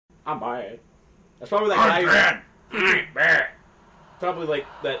I'm bad. That's probably that guy. I'm bad. Probably like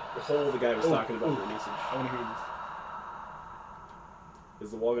that hole the guy was talking about in the message. I want to hear this.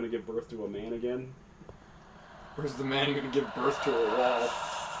 Is the wall going to give birth to a man again? Or is the man going to give birth to a wall?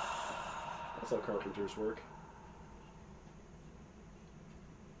 That's how carpenters work.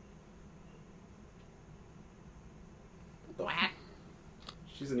 What?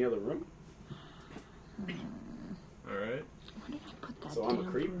 She's in the other room? Alright. So I'm a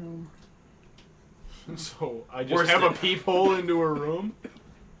creep? So I just have a peephole into her room?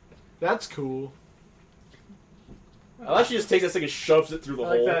 That's cool. Unless she just takes this thing and shoves it through the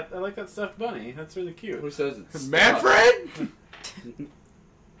hole. I like that stuffed bunny. That's really cute. Who says it's Manfred?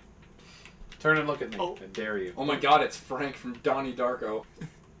 Turn and look at me. I dare you. Oh my god, it's Frank from Donnie Darko.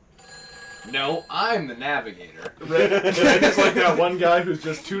 No, I'm the navigator. Red is like that one guy who's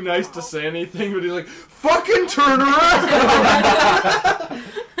just too nice to say anything, but he's like, fucking turn around!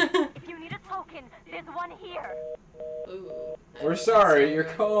 If you need a token, there's one here. Ooh, We're sorry, your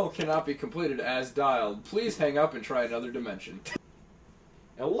call cannot be completed as dialed. Please hang up and try another dimension.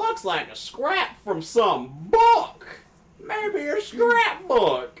 It looks like a scrap from some book. Maybe a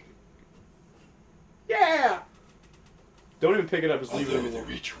scrapbook. Yeah. Don't even pick it up. Just leave it in Although there. the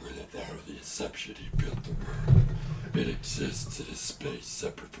reach were that thou the inception he built the world, it exists in a space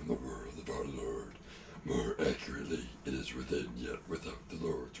separate from the world of our Lord. More accurately, it is within yet without the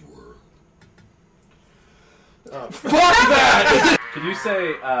Lord's world. Fuck that! Can you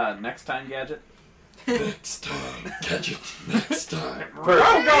say next time, Gadget? Next time, catch it. Next time. Go,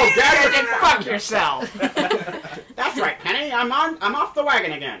 Gadget, and fuck yourself. That's right, Kenny. I'm off the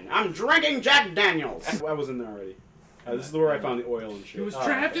wagon again. I'm drinking Jack Daniels. I was in there already. This is where I found the oil and shit. He was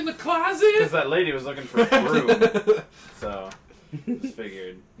trapped in the closet! Because that lady was looking for a broom. So, just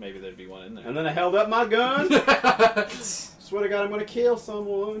figured maybe there'd be one in there. And then I held up my gun. Swear to God, I'm gonna kill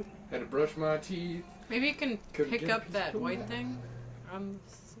someone. Had to brush my teeth. Maybe you can Couldn't pick get up it. that white thing.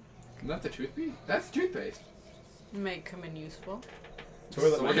 Not the toothpaste? That's toothpaste. Might come in useful.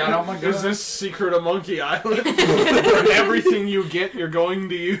 Toilet I got out my gun. Is this Secret of Monkey Island? gun. Everything you get, you're going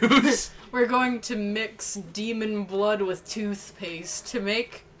to use? We're going to mix demon blood with toothpaste to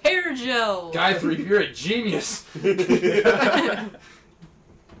make hair gel. Guythreep, you're a genius.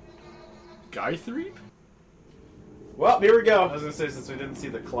 Guythreep? Well, here we I go. was gonna say, since we didn't see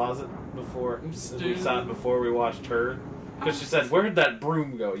the closet before, we stupid. saw it before we watched her. Because she said, "Where'd that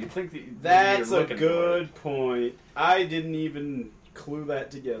broom go?" You'd think that That's you're a looking good point. I didn't even clue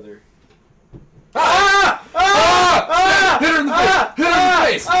that together. Ah! Ah! Hit her in the face! Hit her in the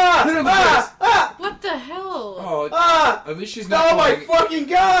face! Hit her in the face! What the hell? Oh, at least she's not Oh my going... fucking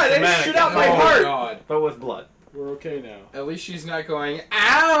God! I just shit out my Oh heart! god. But with blood. We're okay now. At least she's not going,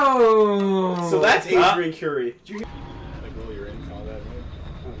 ow! So that's Adrian Curie. Did you hear? Like, roll your in, call that, right?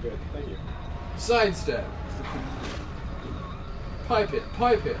 Oh, good. Thank you. Sidestep. Pipe it,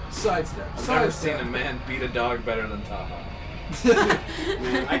 sidestep, I've never seen sidestep. a man beat a dog better than Taha.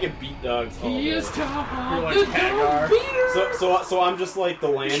 Man, I can beat dogs all He day. is Taha, You're like the Hagar. dog beater! So I'm just like the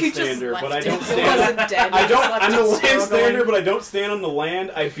land You just stander, left but I it. don't It stand. wasn't dead, you I just don't. left I'm it the land struggling. stander, but I don't stand on the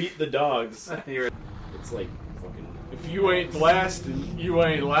land. I beat the dogs. You're It's like fucking. If you ain't blasting, you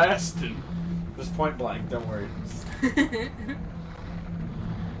ain't lasting. just point blank. Don't worry. I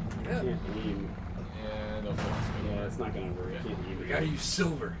can't aim. Yeah, I don't think it's gonna Yeah, it's not gonna work. I can't aim. We gotta use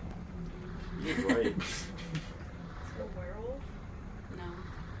silver. You're right. A werewolf? No.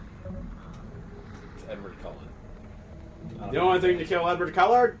 It's Edward Cullen. The only thing to kill Edward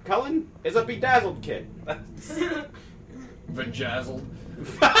Cullen is a bedazzled kid. Vajazzled.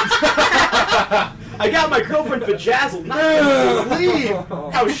 I got my girlfriend bedazzled. Not gonna believe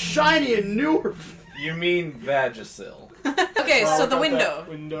how shiny and new. You mean Vagisil. Okay, so the window.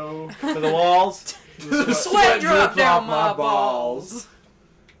 Window. For the walls, Sweat drop down my balls.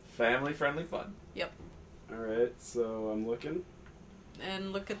 family-friendly fun. Yep. Alright, so I'm looking.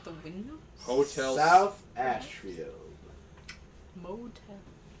 And look at the window. Hotel. South Ashfield. Motel.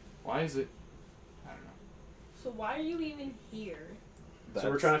 Why is it? I don't know. So why are you even here? So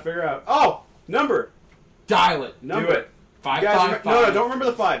we're trying to figure out. Oh! Number! Dial it. Number. Do it. Five, You guys five, no, five. don't remember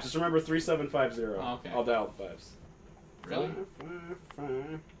the fives. Just remember 3750. Okay. I'll dial the fives. Really?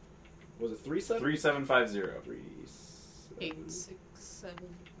 555. Was it 37? 3750. 8, 6, 7.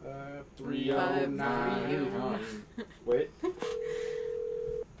 309. Wait.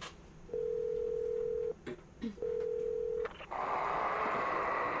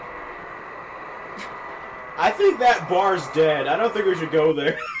 I think that bar's dead. I don't think we should go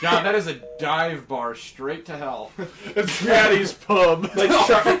there. God, that is a dive bar straight to hell. It's Daddy's pub. Like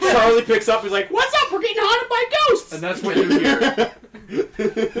Charlie picks up, he's like, "What's up? We're getting haunted by ghosts." And that's what you hear.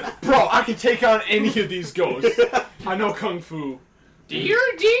 Bro, I can take on any of these ghosts. I know Kung Fu. Do your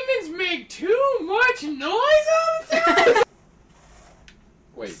demons make too much noise all the time?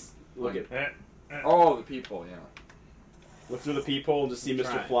 Wait. Look at Oh, the people, yeah. look through the peephole and just see Mr.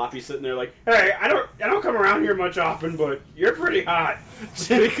 Trying. Floppy sitting there like, hey, I don't come around here much often, but you're pretty hot.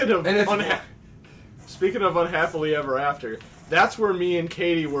 Speaking of And it's- unhappily ever after, that's where me and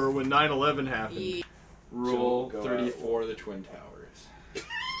Katie were when 9/11 happened. Yeah. Rule Go 34 of the Twin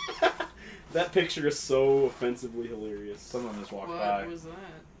Towers. That picture is so offensively hilarious. Someone just walked What by. was that?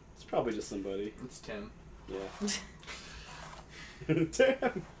 It's probably just somebody. It's Tim. Yeah.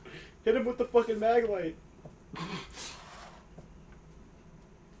 Damn. Hit him with the fucking mag light.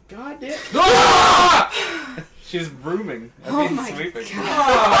 God damn. Ah! She's brooming. I Oh mean, my sweeping.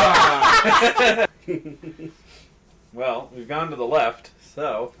 God. Well, we've gone to the left,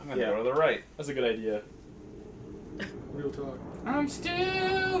 so I'm gonna Yeah. go to the right. That's a good idea. Real talk. I'm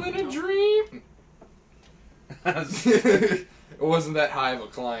still in a dream. It wasn't that high of a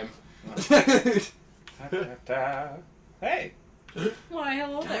climb. Hey. Why,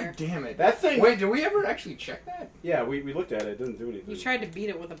 hello there. God damn it. That thing. Wait, did we ever actually check that? Yeah, we looked at it. It didn't do anything. You tried to beat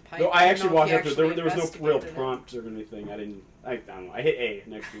it with a pipe. No, I don't actually know walked if up you to it. There was no real investigated it. prompt or anything. I don't know. I hit A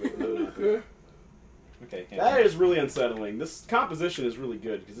next to it. Nothing. Okay. That is really unsettling. This composition is really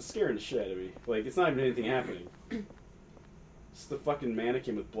good because it's scaring the shit out of me. Like, it's not even anything happening. It's the fucking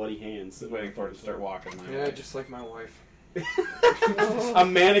mannequin with bloody hands. Just waiting for it to start walking. Yeah, just like my wife. A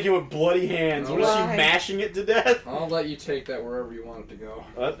mannequin with bloody hands. What is she, Why? mashing it to death? I'll let you take that wherever you want it to go.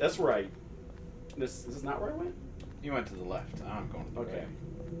 That's right. This is not where I went? You went to the left. I'm going to the Okay.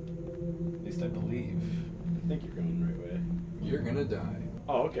 right. At least I believe. I think you're going the right way. You're gonna die.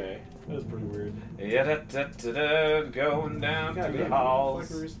 Oh, okay. That was pretty weird. Yeah, going down God through damn, the halls.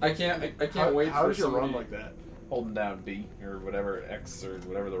 fuckers. I can't wait How for does your somebody. run like that? Holding down B or whatever X or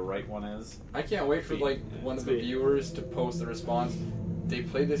whatever the right one is. I can't wait for like Yeah, one it's of the me. viewers to post the response. They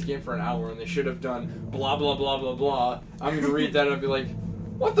played this game for an hour and they should have done blah blah blah blah blah. I'm gonna read that and I'll be like,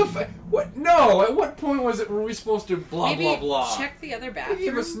 what the what? No! At what point were we supposed to blah Maybe blah blah? check the other They bathroom.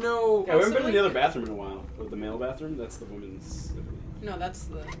 gave us no. Yeah, we haven't been in Possibly. the other bathroom in a while. Or the male bathroom? That's the women's. No, that's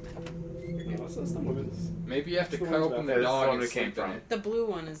the No, that's not women's. Maybe you have to It's the cut one's open bathroom. the That's the dog one and we came sleep in from. it. the blue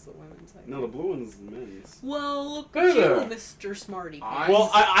one is the women's. I think. No, the blue one's the men's. Well, look Hey at you, there. Mr. Smarty. Well,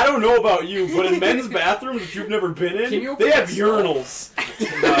 I don't know about you, but in men's bathrooms that you've never been Can you in, open they have that stall? urinals.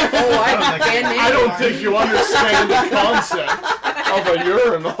 Oh, I've been in I don't one. think you understand the concept of a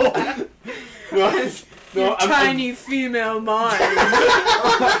urinal. No, I'm, Tiny female mind.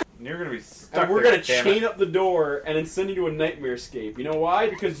 You're gonna be stuck. and we're there, gonna damn chain it. up the door and then send you to a nightmare escape. You know why?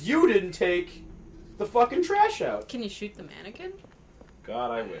 Because you didn't take the fucking trash out. Can you shoot the mannequin?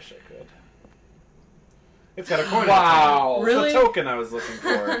 God, I wish I could. It's got a coin. Wow. It's Really? the token I was looking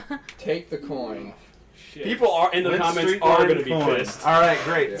for. Take the coin. Shit. People are in the Lynch comments Street are line gonna be coin. pissed. All right,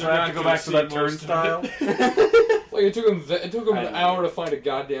 great. Yeah. So I have to go back to that turnstile. Like it took him. It took him I an know. hour to find a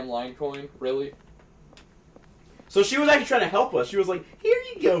goddamn line coin. Really? So she was actually trying to help us. She was like, "Here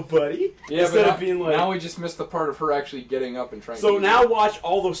you go, buddy." Yeah, Instead but of being like. now we just missed the part of her actually getting up and trying. So to now watch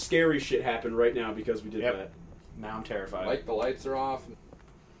all those scary shit happen right now because we did Yep. that. Now I'm terrified. like the lights are off.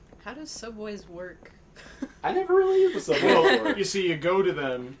 How does Subways work? I never really used the subway Well, before. you see, you go to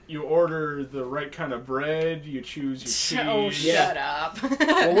them, you order the right kind of bread, you choose your cheese. Oh, Yeah. shut up.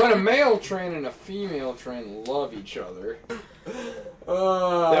 Well, when a male train and a female train love each other. That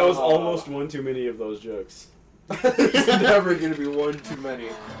was almost one too many of those jokes. There's never gonna be one too many.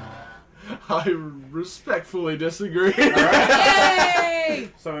 I respectfully disagree. Yay!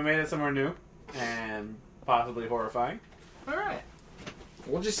 So we made it somewhere new and possibly horrifying. All right.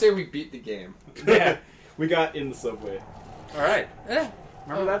 We'll just say we beat the game. Yeah, we got in the subway. All right. Ugh,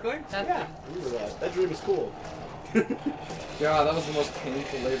 Remember that thing? that Yeah, I remember that. That dream is cool. God, that was the most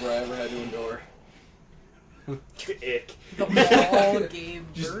painful labor I ever had to endure. Ick. The wall gave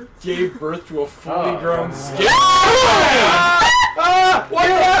Just birth. gave birth to a fully Oh. grown skin. Ah! What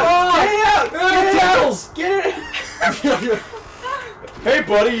the fuck? Get out! Get it! Hey,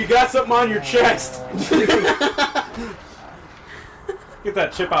 buddy, you got something on your chest. Get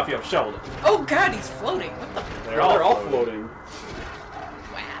that chip off your shoulder. Oh god, he's floating. What the They're all floating.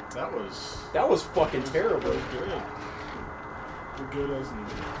 whap? That was That was fucking terrible. good. Good as in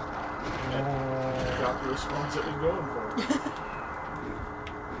got the response it was going for.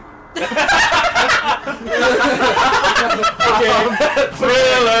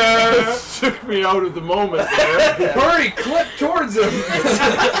 Thriller! Took me out of the moment there. Hurry, clip towards him.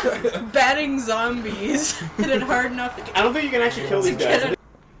 Batting zombies. Hit it hard enough. I don't think you can actually kill these To get guys. it.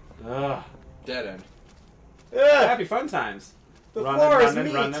 Ugh. Dead end. Ugh. Happy fun times. The floor is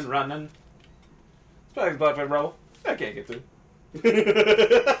meat. running. Spikes blood and roll. I can't get through.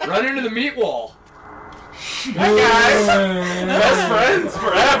 Run into the meat wall. Hi guys! Best friends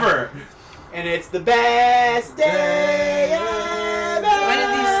forever! And it's the best day ever! Why did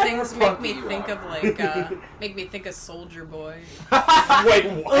these things make Fuck me you think are. of make me think of Soldier Boy? Wait,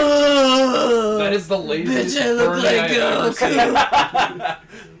 what? That is the laziest Bitch, I look burning like I've ever Goku. seen.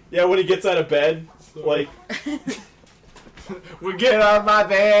 Yeah, when he gets out of bed, like, We get out of my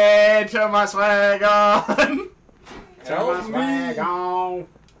bed, turn my swag on. Help me. on.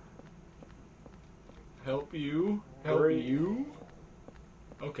 Help you. Help Hurry. you.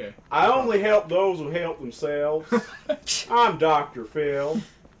 Okay. I only help those who help themselves. I'm Dr. Phil,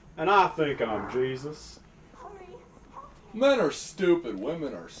 and I think I'm Jesus. Men are stupid,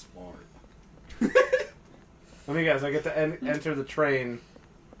 women are smart. Let me guess, I get to enter the train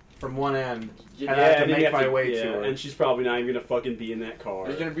from one end, and I Yeah, have to and then you make have my to- way yeah, to her. and she's probably not even gonna fucking be in that car.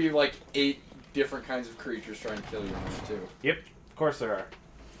 There's gonna be like 8 different kinds of creatures trying to kill you in this too. Yep, of course there are.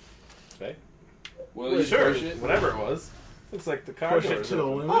 Okay. Will you Sure, push it? whatever it was. Looks like the car Push door it is to the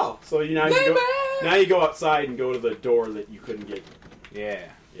open. limit. Oh, so you now you go outside and go to the door that you couldn't get. Yeah.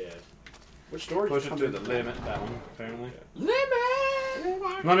 Yeah. Which door? Push did it you to come the in? limit, that one, apparently.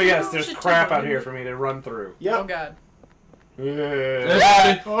 Limit! Let me guess, there's Push it to crap the out here limit. for me to run through. Oh Yep. god.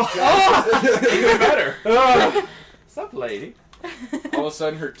 Yeah. Even better. What's up, lady? All of a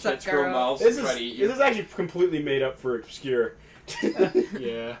sudden her What's up, tits grow girl? mouths This and is try to eat you. this is actually completely made up for obscure.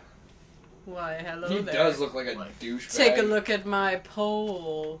 Yeah. Why, hello He there. does look like a douchebag. Take a look at my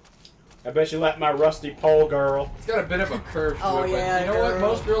pole. I bet you like my rusty pole, girl. It's got a bit of a curve to Oh, it, yeah, but you know what? girl.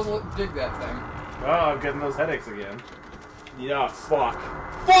 Most girls dig that thing. Oh, I'm getting those headaches again. Yeah, fuck.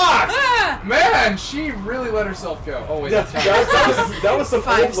 Fuck! Ah! Man, she really let herself go. Oh wait, That, that's that was some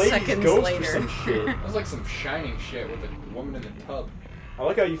 5 old lady's seconds ghost later. or some shit. that was like some shining shit with a woman in the tub. I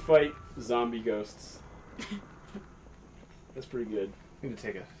like how you fight zombie ghosts. That's pretty good. Let's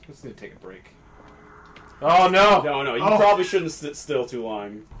need to take a break. Oh no! No, you Oh. probably shouldn't sit still too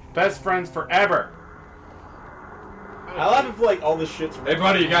long. Best friends forever. I love if like all this shit's. Hey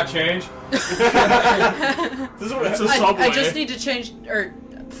buddy, you got change? This is what It's a I subway. just need to change, or...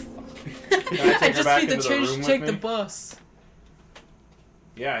 Can I I take her just back need to into the change room to with take the me? bus.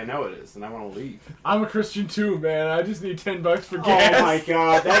 Yeah, I know it is, and I want to leave. I'm a Christian too, man. I just need $10 for gas. Oh my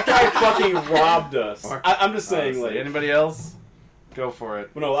god, that guy fucking robbed us. I'm just saying, Honestly, like. anybody else? Go for it.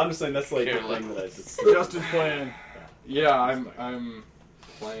 Well, no, I'm just saying that's like the Careless. thing that I just. Justin's plan. Yeah, I'm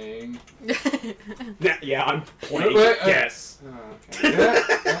playing. Yeah, I'm playing. Wait, Yes. Oh, okay.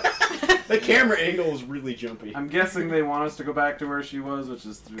 The camera angle is really jumpy. I'm guessing they want us to go back to where she was, which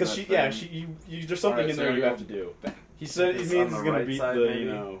is through Because that there's something Alright, in so there I you go have to do. back. He said he It's means on it's the gonna right beat side, the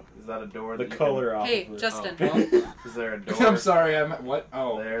maybe? Is that a door? the that you color off. Hey, of it. Justin. Is there a door? I'm sorry, I'm what?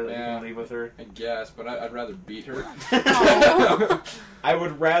 Oh, There that you yeah. can leave with her. I guess, but I'd rather beat her. I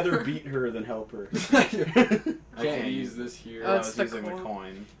would rather beat her than help her. I I can't use this here. Oh, I it's was the using the coin.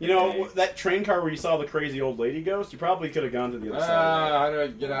 coin. You know Okay. that train car where you saw the crazy old lady ghost? You probably could have gone to the other side. How do I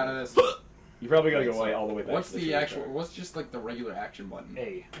get out of this? You probably gotta go So, all the way back. What's to the train actual? car. What's just like the regular action button?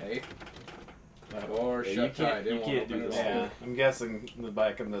 Hey. Hey. Or Yeah, shut tight. you can't do this. Yeah, I'm guessing in the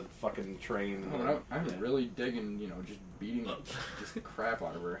back of the fucking train. I'm really digging, just beating just crap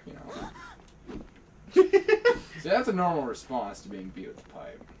out of her, See, that's a normal response to being beat with the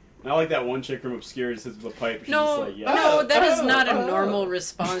pipe. Not like that one chick from Obscure just hits the pipe. And she's No, just like, yeah. no, that is not a normal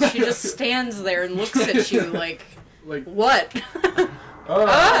response. She just stands there and looks at you like, Like, what? Oh,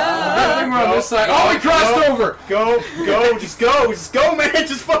 Ah! good thing we're on this side. Oh, we crossed over! Go, just go, man,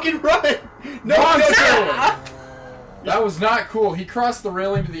 just fucking run! No, Monster! That was not cool. He crossed the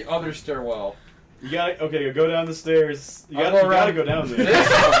railing to the other stairwell. You gotta, go down the stairs. You I'll gotta, go around go down there. This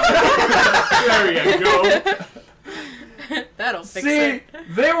one. there you go. That'll fix See, it.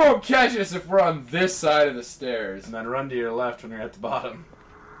 they won't catch us if we're on this side of the stairs. And then run to your left when you're at the bottom.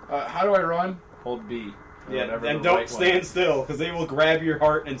 How do I run? Hold B. or Yeah, whatever and the don't right stand one. still, because they will grab your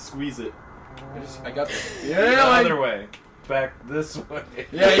heart and squeeze it. I got this. The Yeah, other way. Back this way.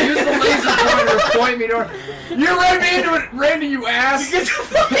 Yeah, use the laser pointer to point me toward. You ran me into it, Randy, you ass!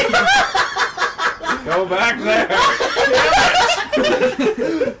 Go back there.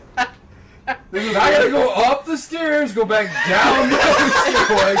 I gotta go up the stairs, go back down the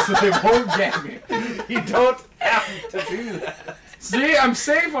stairway so they won't get me. You don't have to do that. See, I'm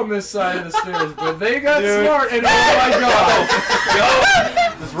safe on this side of the stairs, but they got Dude. smart and oh my god.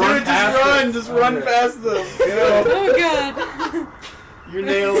 Go. Just run Dude, past just run, it. just run past them. Go. Oh god. You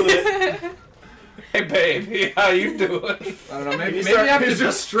nailed it. Hey, Hey, baby, how you doing? I don't know. Maybe He's I have to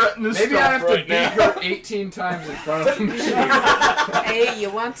just strutting his maybe I stuff have to right beat now. her 18 times in front of the machine. Hey, you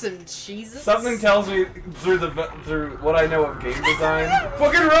want some cheeses? Something tells me through what I know of game design.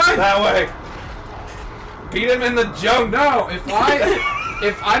 Fucking run! That way. Beat him in the junk. No, if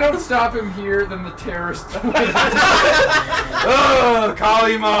I don't stop him here, then the terrorists win. Oh,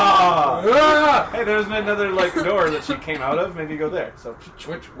 Kalima! Ah! Hey, there's another like door that she came out of. Maybe go there. So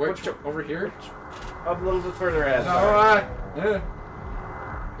Which over here? up a little bit further ahead. Alright. Yeah.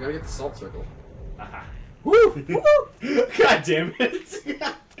 You gotta get the salt circle. Woo! God damn it!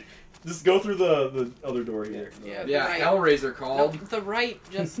 Just go through the other door here. Yeah, Yeah, right. Hellraiser called. No, the right,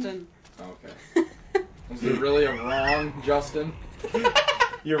 Justin. Okay. Was it really a wrong, Justin?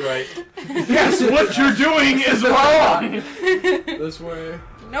 You're right. Yes, what you're doing is wrong. This way.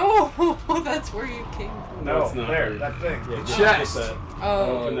 No, that's where you came from. No, it's not. there, that thing. Yeah, Chest. Get that.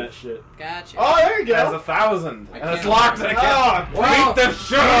 Oh, Open that shit. gotcha. Oh, there you It has go. 1,000. I And it's can't- locked and I can't. Wow. Beat the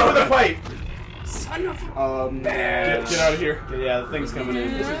shit out of the pipe. Son of a... Get out of here. Yeah, the thing's coming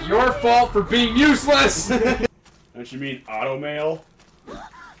in. This is your fault for being useless! Don't you mean auto mail?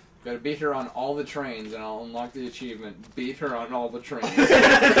 Gotta beat her on all the trains and I'll unlock the achievement. Beat her on all the trains.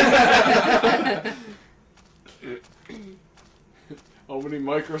 How many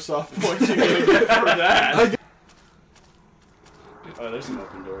Microsoft points you gonna get for that? Oh, there's some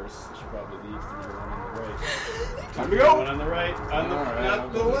open doors. I should probably leave through the one on the right. Time to go. One on the right. On the Alright, not I'll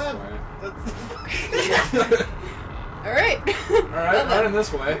the go left. this way. Alright. Alright, running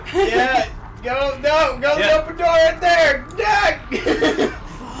this way. Yeah. Go Yeah. the open door right there. Yeah.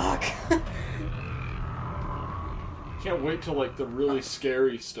 Fuck. Can't wait till like the really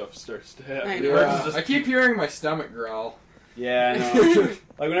scary stuff starts to happen. I know. Yeah, I keep hearing my stomach growl. Yeah, I know.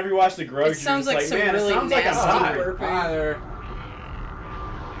 Like whenever you watch The Grudge, It you're sounds just like like, some man, really it sounds like I'm nasty high. burping. Hi there.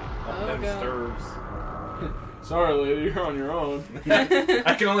 Oh, Them God. stirs. Sorry, lady, you're on your own.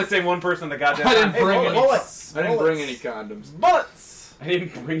 I can only say one person that got down. I didn't Hey, bring any. bullets. I didn't bring Bullets. any condoms. bullets. I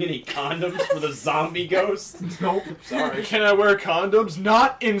didn't bring any condoms for the zombie ghost. Nope. Sorry. Can I wear condoms?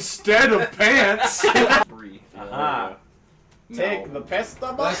 Not instead of pants. Breathe. Uh-huh. Take the pesta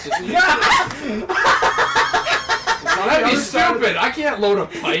That's box. just That'd be stupid. I can't load a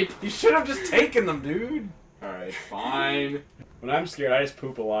pipe. You should have just taken them, dude. Alright, fine. When I'm scared, I just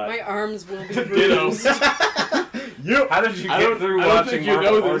poop a lot. My arms will be Ditto. bruised. Yep. How did you I get don't- through I don't watching think you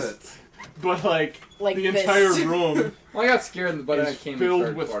Marvel know this. Hornets? But like, Like the this. entire room Well, I got scared, but I is came and filled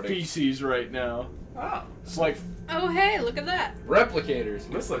started with farting. feces right now. Oh, It's like Oh, hey, look at that.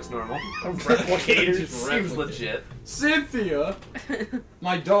 Replicators. this looks normal. Replicators. Just Seems replicators. legit. Cynthia,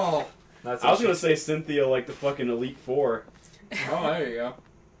 my doll. That's I was gonna say Cynthia like the fucking Elite Four. Oh, there you go.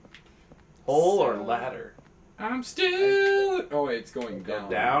 hole or ladder. I'm still. Oh wait, it's going Go down.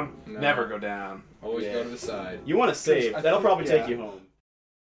 down. No. Never go down. Always Yeah. go to the side. You want to save? I That'll think- probably yeah. take you home.